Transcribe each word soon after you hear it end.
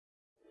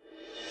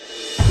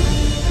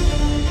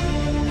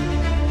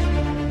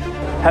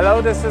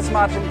Hello, this is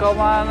Martin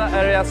Koman,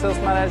 Area Sales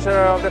Manager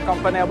of the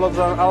company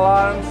Jablotron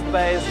Alarms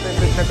based in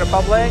the Czech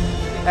Republic.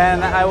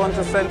 And I want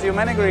to send you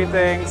many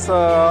greetings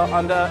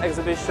on the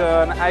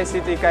exhibition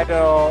ICT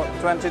Cairo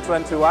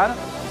 2021,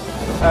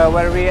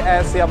 where we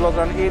as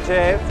Jablotron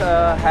Egypt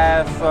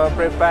have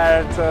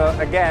prepared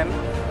again,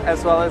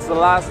 as well as the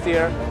last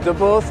year. The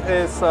booth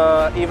is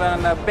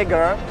even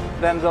bigger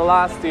than the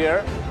last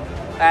year,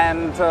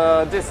 and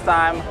this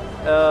time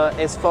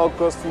is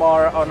focused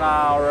more on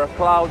our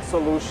cloud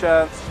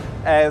solutions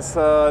as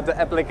the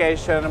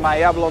application My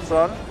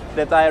Jablotron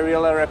that I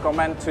really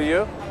recommend to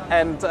you,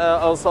 and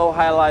also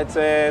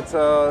highlighted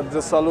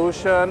the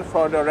solution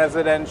for the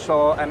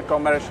residential and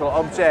commercial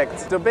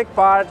objects. The big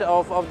part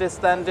of this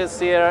stand this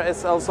year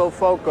is also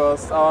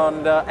focused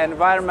on the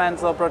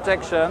environmental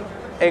protection,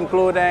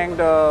 including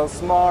the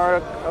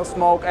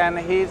smoke and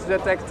heat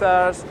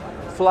detectors,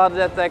 flood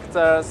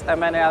detectors, and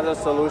many other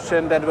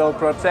solutions that will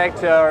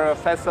protect your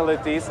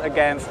facilities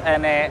against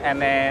any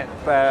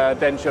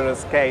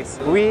dangerous case.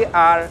 We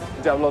are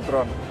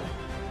Jablotron.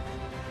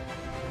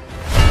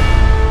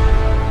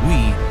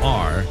 We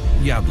are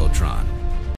Jablotron.